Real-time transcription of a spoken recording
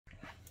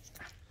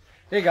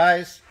Hey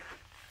guys,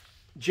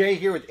 Jay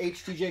here with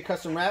HTJ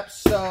Custom Wraps.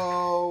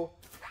 So,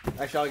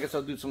 actually, I guess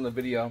I'll do some of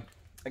the video.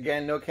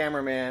 Again, no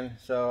cameraman,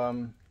 so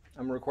I'm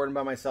recording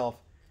by myself.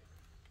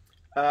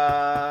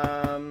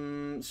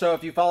 So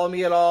if you follow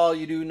me at all,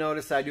 you do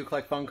notice that I do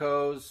collect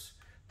Funkos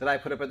that I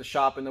put up at the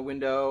shop in the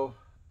window.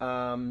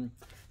 I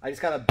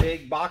just got a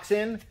big box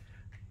in.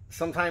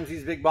 Sometimes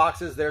these big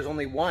boxes, there's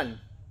only one.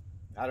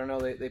 I don't know,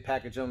 they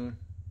package them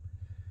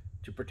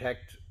to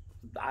protect,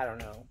 I don't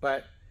know,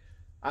 but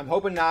I'm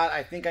hoping not.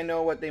 I think I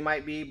know what they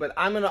might be, but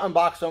I'm going to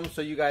unbox them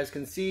so you guys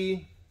can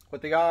see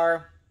what they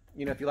are.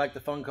 You know, if you like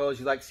the Funkos,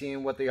 you like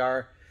seeing what they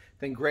are,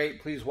 then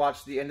great. Please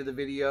watch the end of the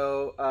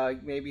video.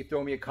 Maybe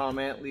throw me a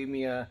comment, leave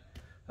me a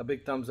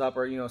big thumbs up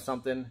or, you know,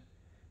 something.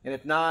 And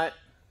if not,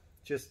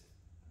 just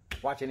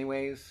watch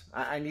anyways.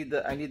 I need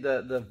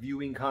the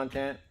viewing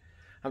content.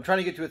 I'm trying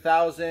to get to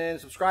 1,000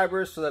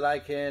 subscribers so that I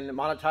can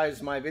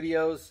monetize my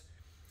videos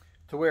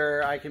to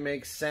where I can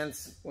make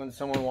sense when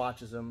someone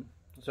watches them.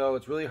 So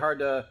it's really hard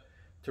to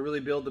really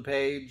build the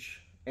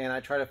page, and I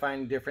try to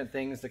find different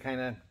things to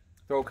kind of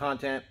throw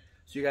content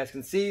so you guys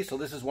can see. So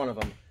this is one of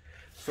them.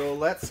 So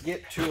let's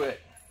get to it.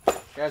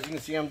 As you can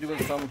see, I'm doing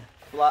some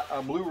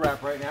blue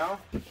wrap right now.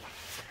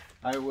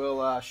 I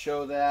will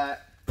show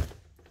that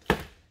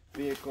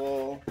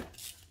vehicle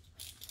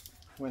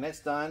when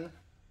it's done.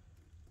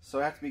 So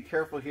I have to be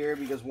careful here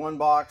because one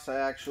box I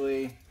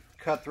actually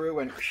cut through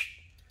and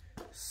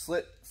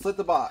slit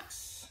the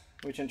box.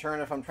 Which in turn,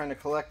 if I'm trying to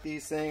collect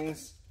these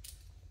things,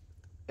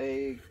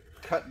 a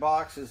cut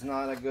box is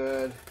not a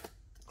good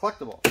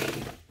collectible.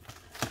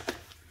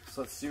 So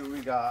let's see what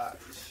we got.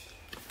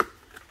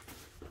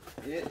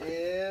 It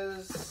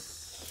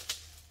is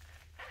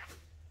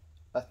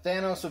a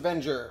Thanos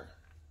Avenger.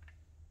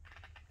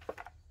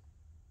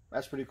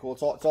 That's pretty cool.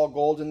 It's all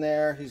gold in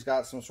there. He's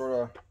got some sort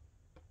of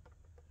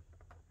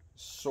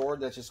sword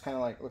that's just kind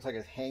of like, looks like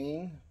it's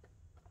hanging.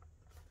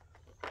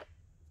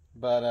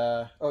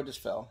 But, oh, it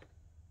just fell.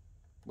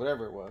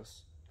 Whatever it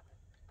was.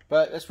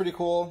 But that's pretty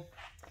cool.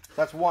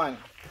 That's one.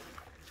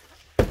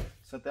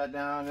 Set that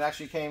down. It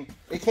actually came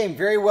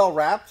very well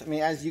wrapped. I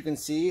mean, as you can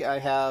see, I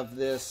have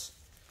this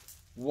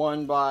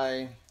 1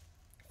 by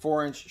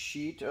 4-inch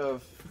sheet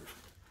of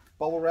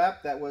bubble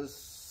wrap that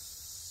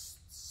was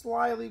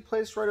slyly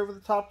placed right over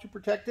the top to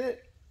protect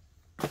it.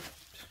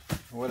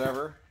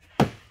 Whatever.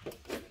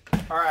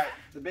 Alright,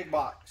 the big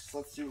box.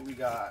 Let's see what we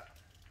got.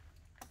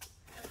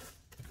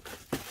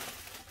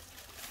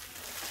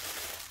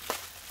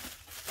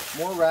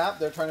 More wrap.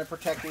 They're trying to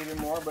protect it even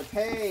more, but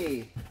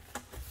hey,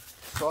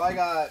 so I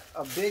got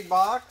a big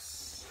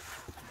box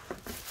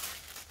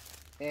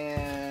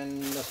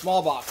and a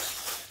small box.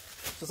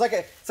 So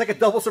it's like a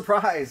double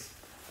surprise.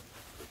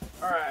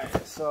 All right,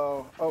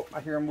 so I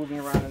hear them moving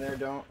around in there.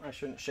 I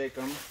shouldn't shake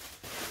them.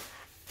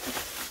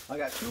 I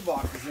got 2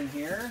 boxes in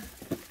here.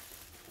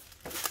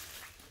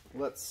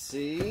 Let's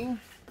see.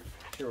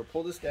 Here, we'll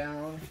pull this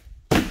down.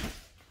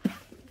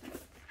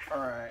 All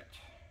right.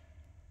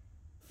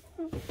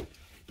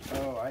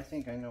 Oh, I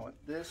think I know what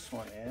this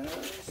one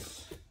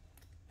is.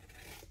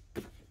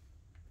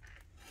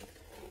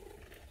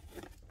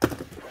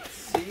 Let's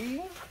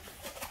see.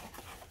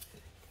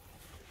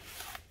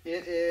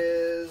 It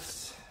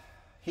is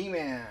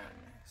He-Man.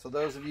 So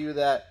those of you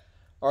that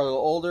are a little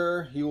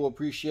older, you will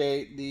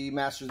appreciate the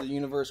Masters of the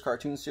Universe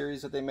cartoon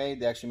series that they made.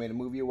 They actually made a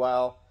movie a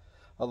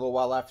little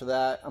while after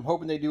that. I'm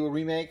hoping they do a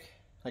remake,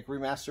 like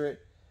remaster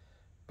it.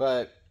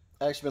 But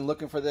I've actually been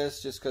looking for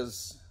this just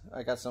because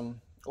I got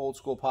some old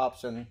school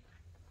pops, and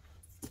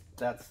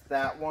that's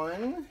that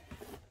one.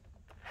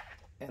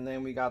 And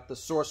then we got the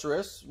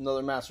Sorceress,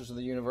 another Masters of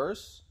the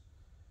Universe.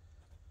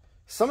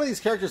 Some of these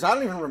characters I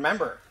don't even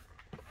remember.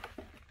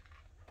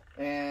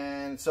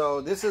 And so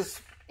this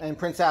is, and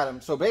Prince Adam.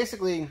 So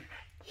basically,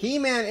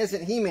 He-Man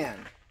isn't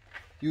He-Man.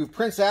 You have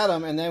Prince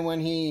Adam, and then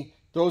when he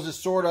throws his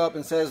sword up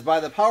and says, "By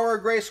the power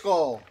of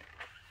Grayskull,"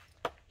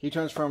 he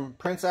turns from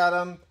Prince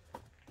Adam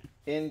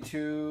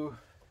into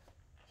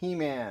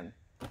He-Man.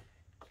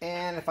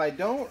 And if I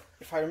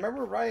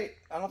remember right,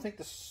 I don't think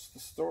the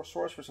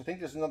Sorceress. I think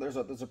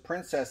there's a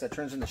princess that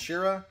turns into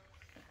She-Ra.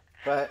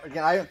 But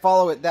again, I didn't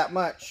follow it that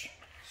much,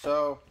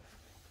 so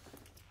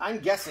I'm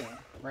guessing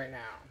right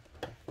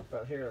now.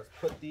 But here, let's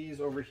put these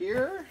over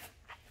here,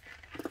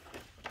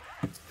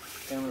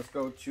 and let's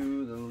go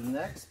to the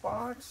next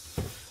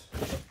box.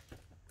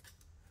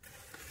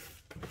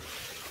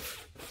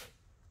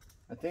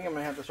 I think I'm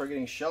gonna have to start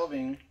getting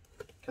shelving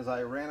because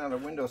I ran out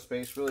of window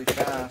space really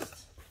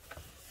fast.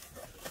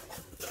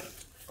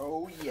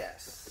 Oh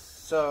yes.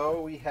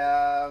 So we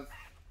have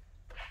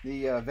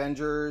the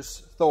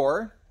Avengers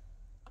Thor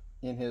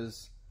in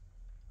his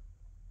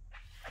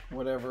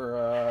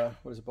whatever,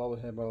 what is it, blah,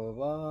 blah, blah,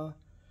 blah.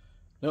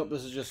 Nope,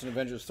 this is just an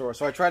Avengers Thor.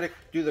 So I try to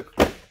do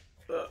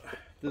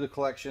the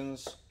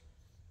collections.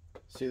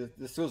 See,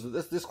 this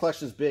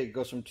collection is big. It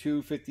goes from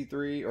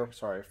 453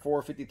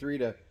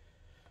 to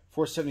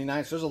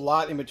 479. So there's a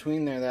lot in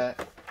between there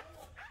that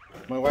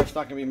my wife's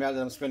not gonna be mad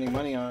that I'm spending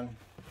money on.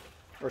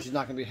 Or she's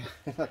not gonna be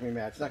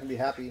mad. She's not gonna be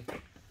happy.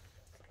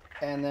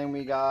 And then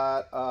we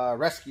got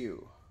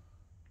Rescue.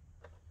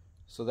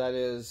 So that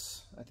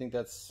is, I think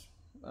that's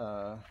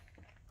Gwyneth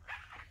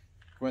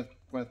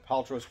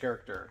Paltrow's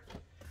character.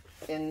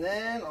 And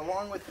then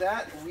along with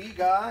that, we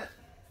got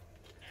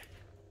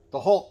the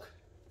Hulk.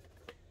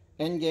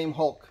 Endgame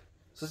Hulk.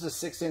 So this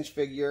is a 6-inch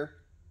figure.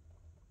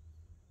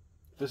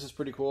 This is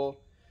pretty cool.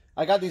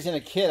 I got these in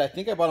a kit. I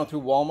think I bought them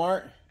through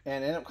Walmart.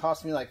 And it ended up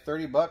costing me like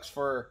 30 bucks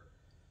for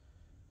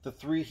the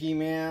 3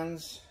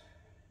 He-Mans.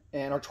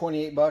 Or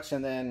 28 bucks,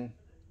 and then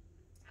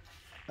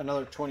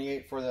another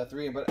 28 for the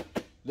 3. But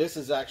this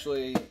is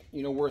actually,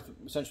 you know, worth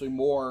essentially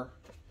more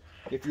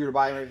if you were to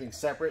buy everything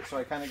separate. So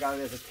I kind of got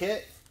it as a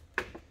kit.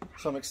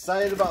 So I'm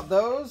excited about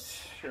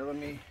those. Here, let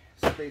me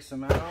space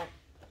them out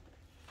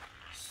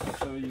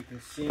so you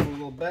can see them a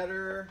little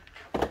better.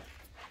 I'm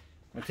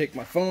gonna take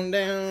my phone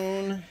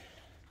down.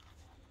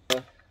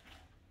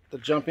 The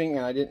jumping,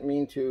 and I didn't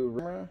mean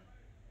to.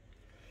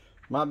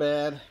 My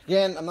bad.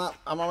 Again, I'm on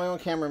my own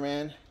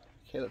cameraman.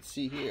 Okay, let's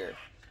see here.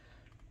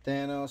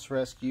 Thanos,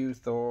 Rescue,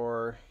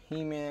 Thor,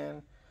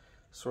 He-Man,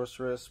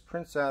 Sorceress,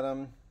 Prince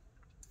Adam,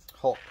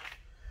 Hulk.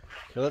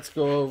 Okay, let's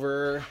go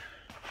over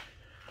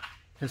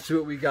and see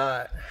what we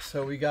got.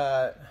 So we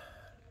got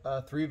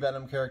 3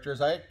 Venom characters.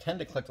 I tend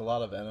to collect a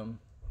lot of Venom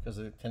because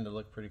they tend to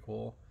look pretty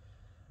cool.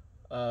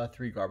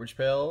 3 Garbage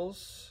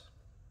Pails.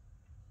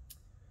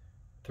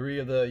 3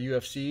 of the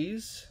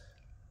UFCs.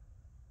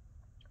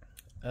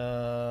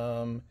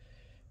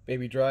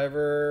 Baby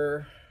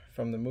Driver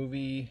from the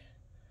movie,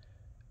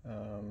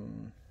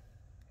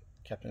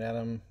 Captain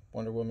Atom,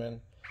 Wonder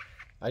Woman.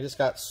 I just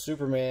got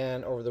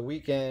Superman over the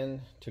weekend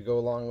to go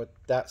along with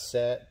that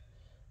set.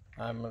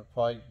 I'm gonna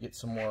probably get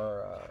some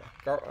more.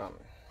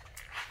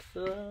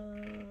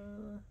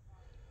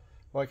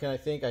 Why can I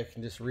think? I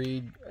can just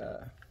read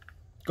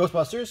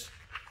Ghostbusters,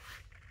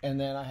 and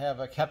then I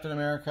have a Captain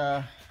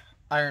America,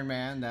 Iron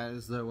Man. That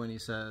is the when he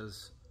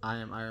says, "I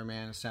am Iron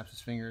Man," and snaps his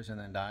fingers and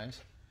then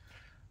dies.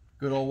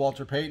 Good old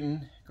Walter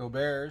Payton, go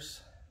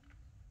Bears.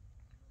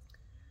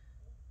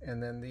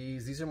 And then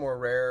these are more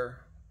rare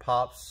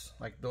pops.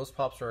 Like those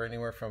pops are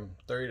anywhere from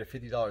 $30 to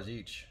 $50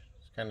 each.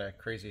 It's kind of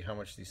crazy how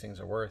much these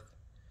things are worth.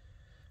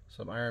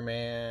 Some Iron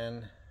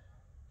Man,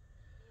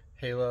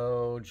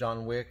 Halo,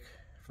 John Wick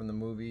from the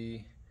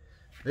movie.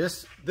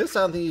 This I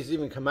don't think has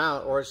even come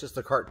out, or it's just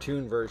a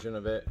cartoon version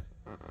of it.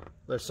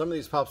 There's some of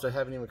these pops that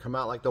haven't even come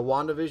out, like the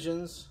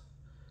WandaVisions.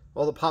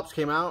 All the pops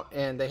came out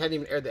and they hadn't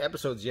even aired the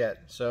episodes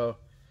yet. So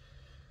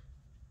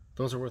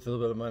those are worth a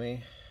little bit of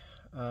money.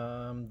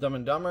 Dumb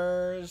and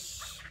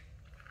Dumbers.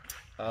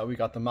 We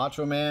got the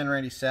Macho Man,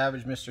 Randy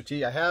Savage, Mr.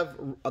 T. I have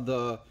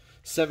the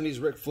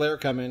 70s Ric Flair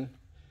coming.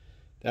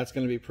 That's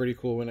going to be pretty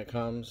cool when it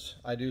comes.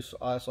 I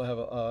also have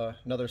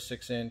another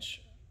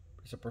 6-inch.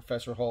 It's a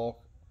Professor Hulk,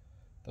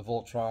 the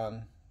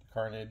Voltron,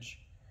 Carnage.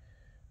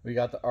 We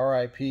got the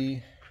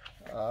R.I.P.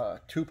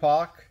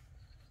 Tupac,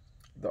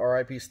 the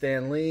R.I.P.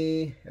 Stan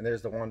Lee, and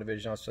there's the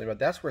WandaVision I was telling you about.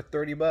 That's worth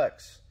 30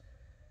 bucks.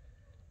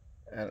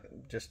 And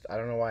just, I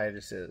don't know why it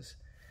just is.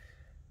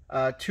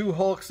 2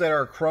 Hulks that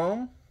are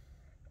chrome.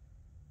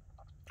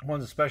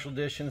 One's a special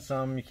edition.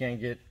 Some you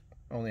can't get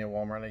only at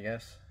Walmart, I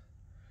guess.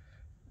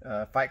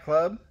 Fight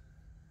Club.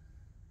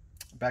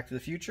 Back to the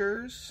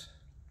Futures.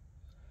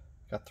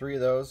 Got 3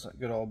 of those.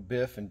 Good old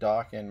Biff and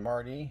Doc and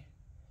Marty.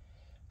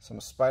 Some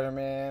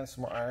Spider-Man,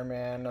 some more Iron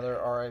Man, another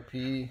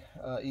R.I.P.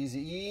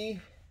 Eazy-E.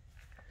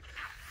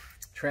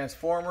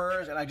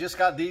 Transformers. And I just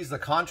got these, the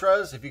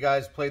Contras. If you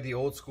guys played the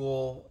old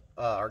school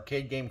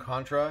arcade game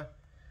Contra,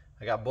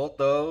 I got both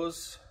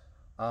those.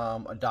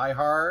 A Die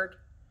Hard.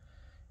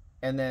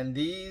 And then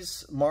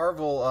these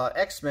Marvel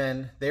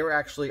X-Men, they were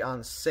actually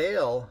on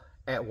sale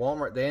at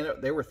Walmart.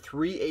 They were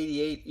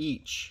 $3.88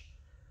 each.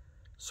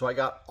 So I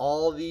got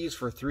all these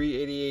for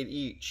 $3.88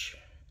 each.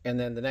 And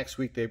then the next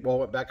week they all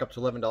went back up to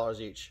 $11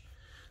 each.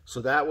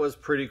 So that was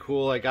pretty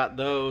cool. I got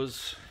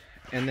those.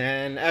 And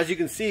then as you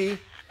can see,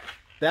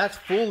 that's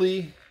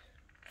fully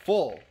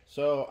full.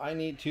 So I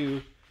need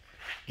to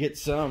get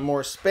some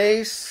more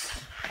space.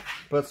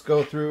 Let's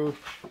go through,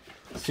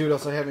 see what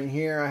else I have in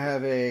here. I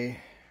have a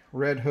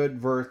Red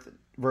Hood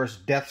versus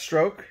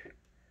Deathstroke.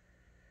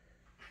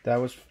 That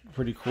was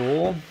pretty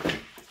cool.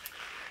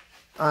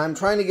 I'm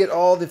trying to get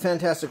all the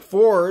Fantastic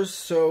Fours.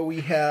 So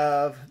we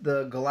have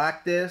the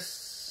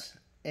Galactus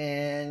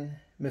and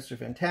Mr.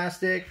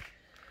 Fantastic.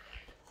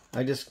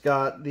 I just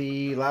got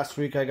last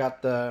week I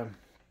got the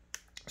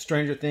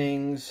Stranger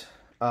Things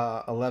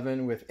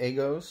 11 with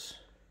Agos.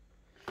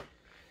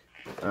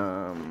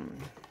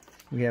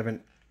 We have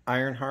an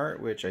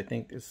Ironheart, which I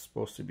think is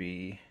supposed to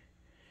be,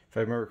 if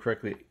I remember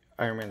correctly,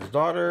 Iron Man's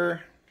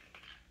daughter.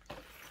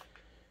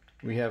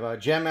 We have a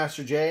Jam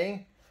Master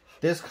J.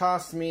 This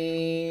cost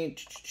me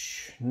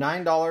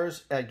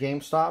 $9 at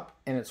GameStop,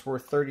 and it's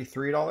worth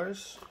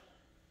 $33.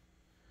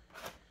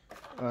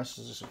 This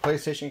is just a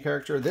PlayStation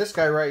character. This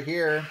guy right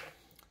here,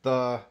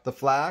 the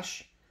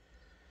Flash.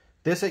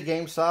 This at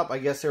GameStop, I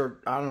guess they were,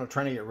 I don't know,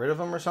 trying to get rid of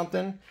him or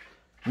something.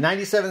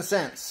 97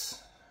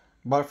 cents.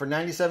 Bought it for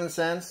 97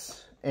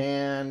 cents,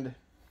 and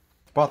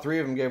bought 3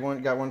 of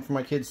them. Got one for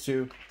my kids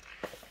too.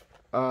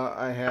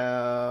 I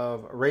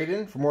have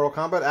Raiden from Mortal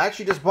Kombat. I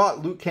actually just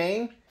bought Liu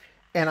Kang,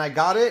 and I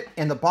got it,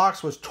 and the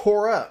box was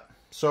tore up.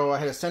 So I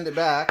had to send it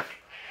back,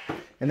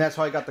 and that's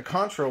how I got the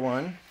Contra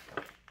one.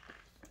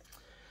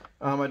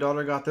 My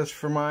daughter got this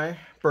for my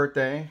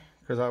birthday,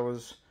 because I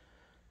was,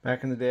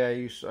 back in the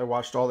day, I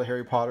watched all the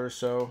Harry Potters,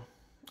 so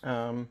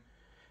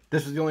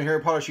this was the only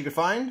Harry Potter she could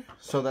find,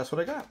 so that's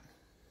what I got.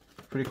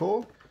 Pretty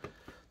cool.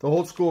 The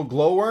old school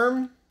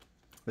glowworm.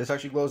 This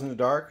actually glows in the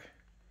dark.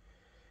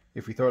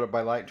 If we throw it up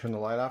by light, turn the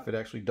light off, it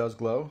actually does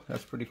glow.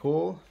 That's pretty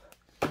cool.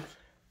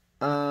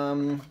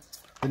 The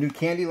new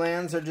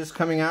Candylands are just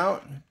coming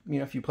out. You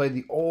know, if you played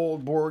the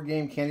old board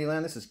game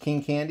Candyland, this is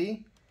King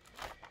Candy.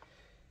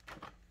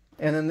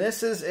 And then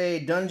this is a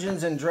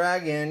Dungeons and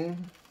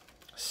Dragon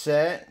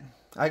set.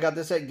 I got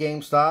this at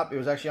GameStop. It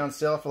was actually on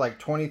sale for like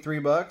 23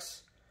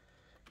 bucks.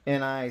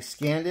 And I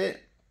scanned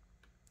it,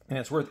 and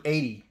it's worth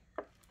 80.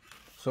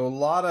 So a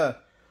lot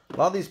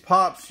of these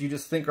pops you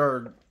just think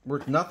are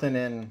worth nothing,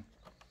 and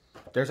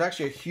there's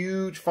actually a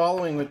huge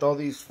following with all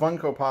these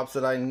Funko Pops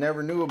that I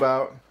never knew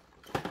about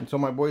until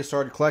my boys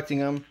started collecting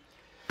them.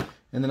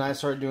 And then I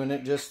started doing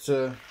it just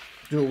to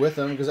do it with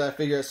them, because I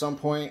figure at some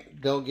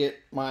point they'll get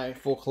my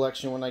full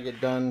collection when I get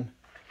done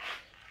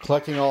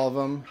collecting all of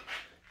them.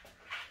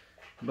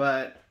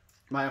 But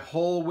my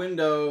whole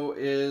window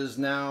is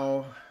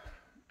now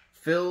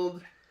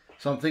filled,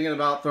 so I'm thinking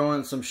about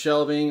throwing some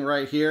shelving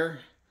right here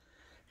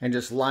and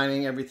just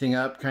lining everything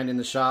up kind of in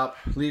the shop.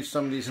 Leave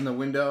some of these in the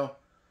window.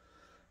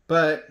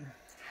 But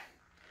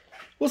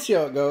we'll see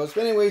how it goes.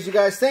 But anyways, you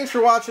guys, thanks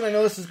for watching. I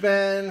know this is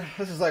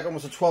like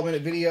almost a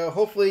 12-minute video.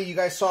 Hopefully you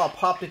guys saw a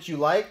pop that you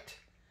liked.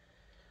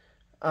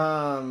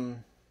 I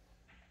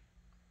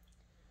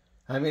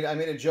made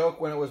a joke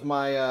when it was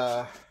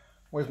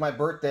my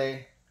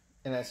birthday,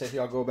 and I said,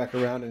 here, I'll go back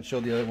around and show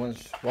the other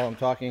ones while I'm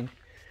talking,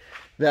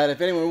 that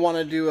if anyone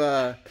wanted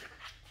to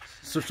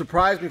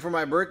surprise me for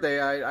my birthday,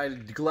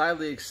 I'd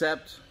gladly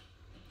accept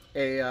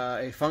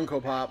a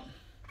Funko Pop.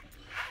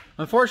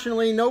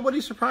 Unfortunately, nobody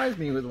surprised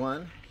me with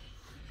one,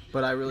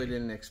 but I really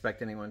didn't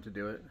expect anyone to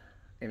do it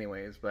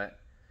anyways. But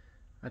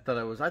I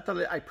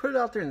I'd put it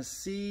out there and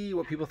see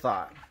what people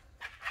thought.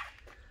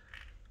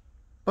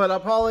 But I'll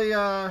probably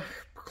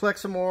collect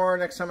some more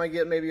next time I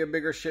get maybe a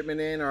bigger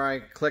shipment in, or I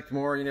collect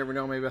more. You never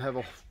know, maybe I'll have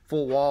a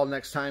full wall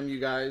next time you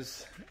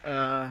guys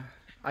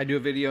I do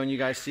a video and you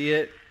guys see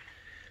it.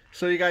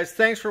 So you guys,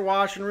 thanks for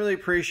watching. Really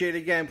appreciate it.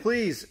 Again,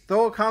 please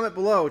throw a comment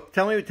below.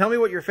 Tell me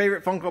what your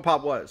favorite Funko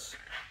Pop was.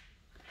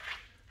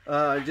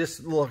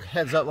 Just a little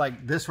heads up,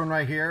 like this one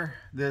right here,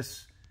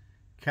 this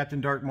Captain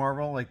Dark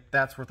Marvel, like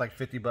that's worth like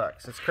 50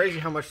 bucks. It's crazy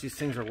how much these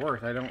things are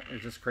worth.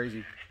 It's just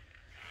crazy.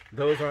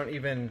 Those aren't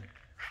even,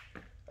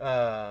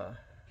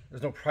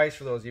 there's no price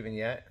for those even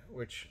yet,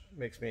 which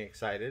makes me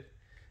excited.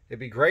 It'd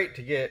be great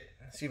to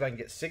see if I can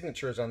get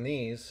signatures on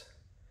these,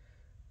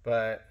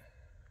 but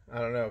I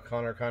don't know.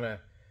 Connor kind of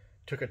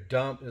took a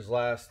dump his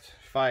last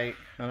fight.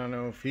 I don't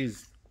know if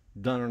he's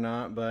done or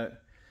not,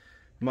 but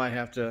might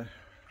have to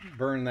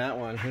burn that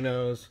one. Who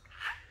knows?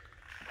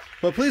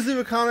 But please leave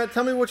a comment.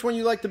 Tell me which one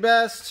you like the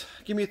best.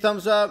 Give me a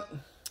thumbs up.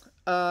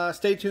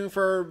 Stay tuned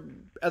for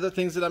other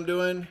things that I'm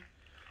doing.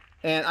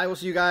 And I will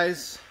see you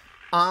guys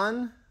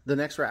on the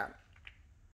next wrap.